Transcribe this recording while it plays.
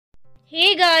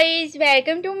Hey guys,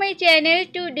 welcome to my channel.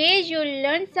 Today you'll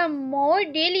learn some more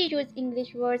daily use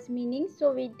English words meanings.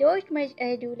 So without much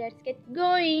ado, let's get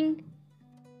going.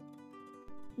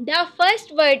 The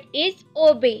first word is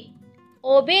obey.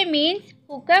 Obey means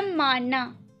hukam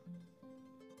manna.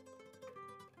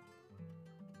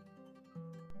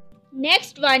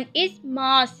 Next one is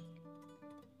mask.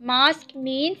 Mask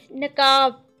means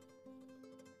niqab.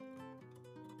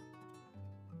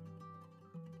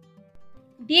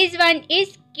 This one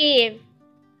is cave.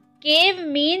 Cave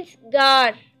means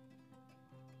gar.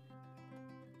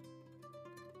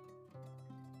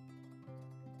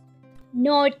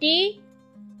 Naughty,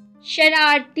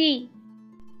 shararti.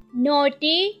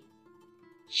 Naughty,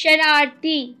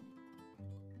 shararti.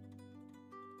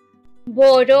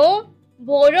 Borrow.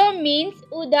 Borrow means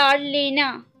udar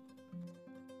lena.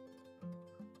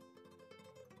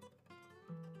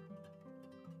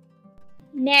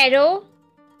 Narrow,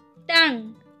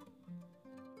 tongue.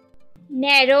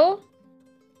 Narrow,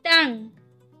 tongue.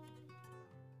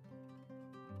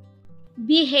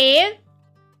 Behave,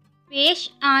 पेश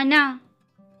आना.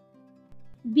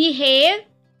 Behave,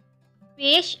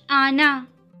 पेश आना.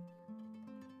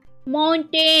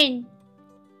 Mountain,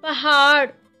 पहाड़.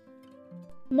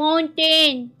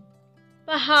 Mountain,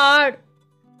 पहाड़.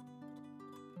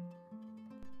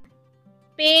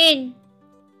 Pain,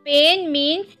 pain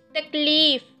means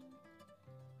तकलीफ.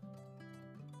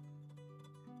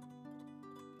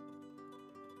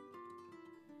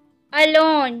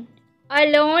 Alone,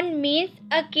 alone means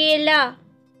अकेला.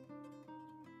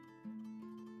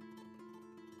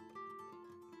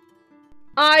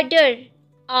 Order,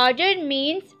 order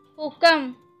means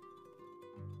हुक्म.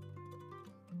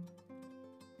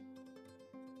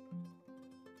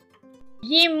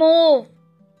 Remove,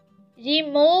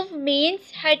 remove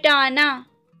means हटाना.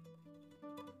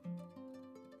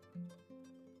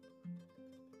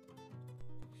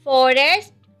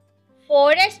 Forest,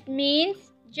 forest means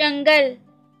जंगल.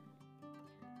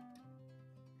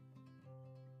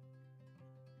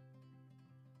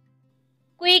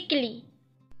 Quickly,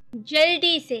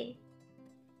 जल्दी से.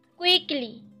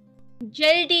 Quickly,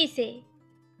 जल्दी से.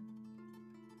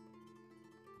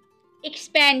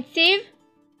 Expensive,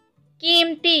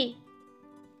 कीमती.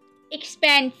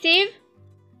 Expensive,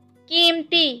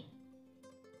 कीमती.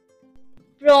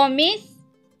 Promise,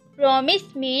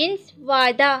 promise means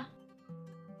वादा.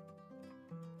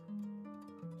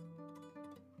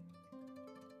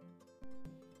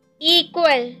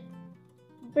 Equal,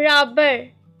 बराबर.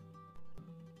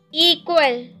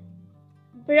 Equal,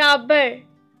 बराबर.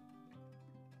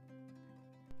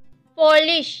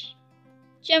 Polish,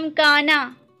 चमकाना.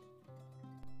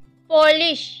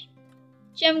 Polish,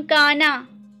 चमकाना.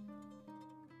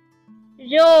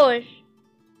 Roar,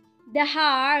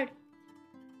 दहाड़.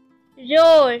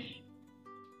 Roar,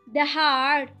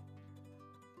 दहाड़.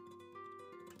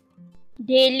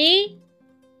 Daily,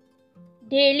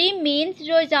 daily means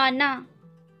रोजाना.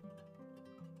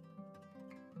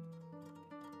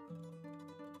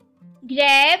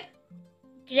 Grab,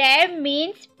 grab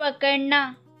means पकड़ना.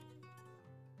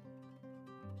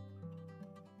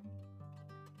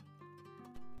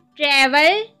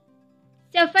 Travel,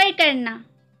 सफर करना.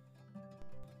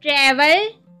 Travel,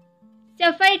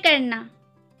 सफर करना.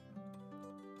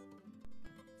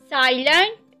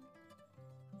 Silent,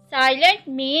 silent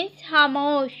means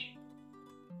खामोश.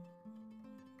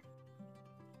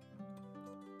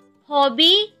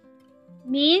 Hobby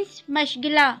means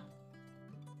मशगला.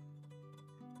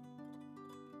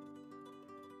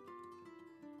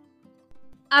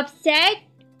 Upset,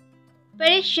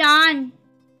 परेशान.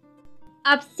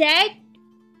 Upset,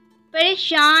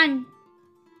 परेशान.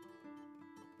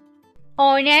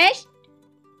 Honest,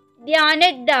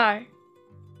 दयानतदार.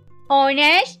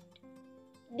 Honest,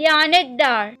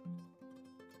 दयानतदार.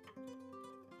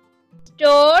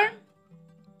 Storm,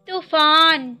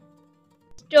 तूफान.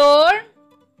 Storm,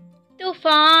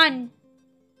 तूफान.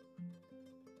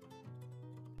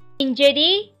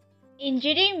 Injury,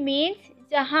 injury means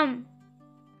जख्म.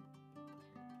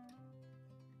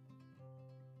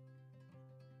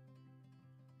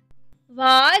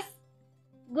 वास,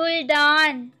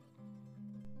 गुलदान.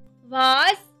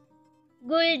 वास,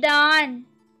 गुलदान.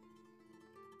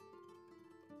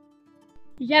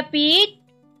 Repeat,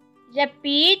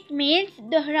 repeat means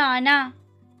दोहराना.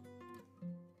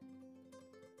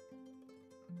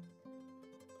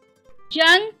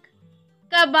 Junk,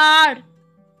 कबाड़.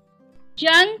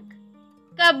 Junk,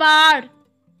 कबाड़.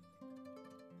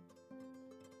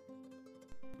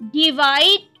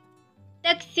 Divide,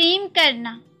 तकसीम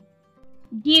करना.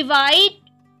 Divide,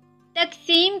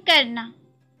 तकसीम करना.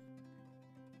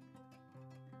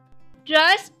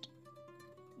 Trust,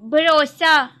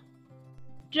 भरोसा,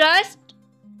 ट्रस्ट,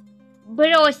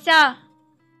 भरोसा।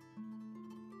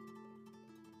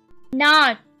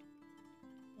 नाट,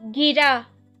 गिरा,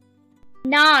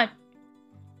 नाट,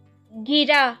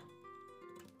 गिरा।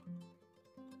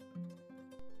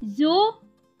 जू,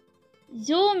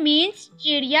 जू मीन्स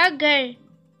चिड़ियाघर।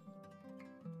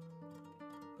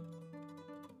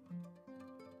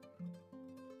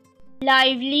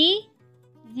 लाइवली,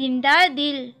 जिंदा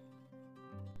दिल,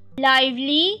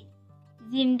 लाइवली,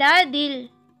 जिंदा दिल।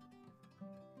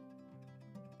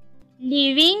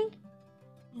 लिविंग,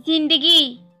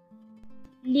 जिंदगी,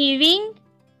 लिविंग,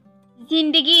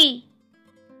 जिंदगी।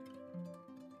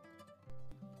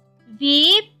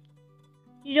 वीप,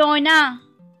 रोना,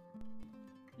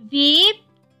 वीप,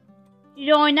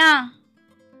 रोना।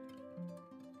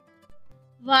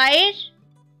 वायर,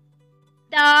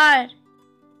 तार,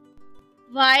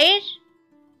 वायर,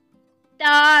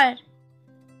 तार।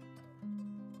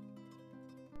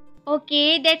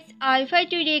 Okay, that's all for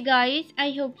today, guys. I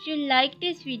hope you like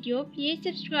this video. Please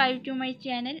subscribe to my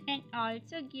channel and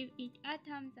also give it a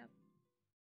thumbs up.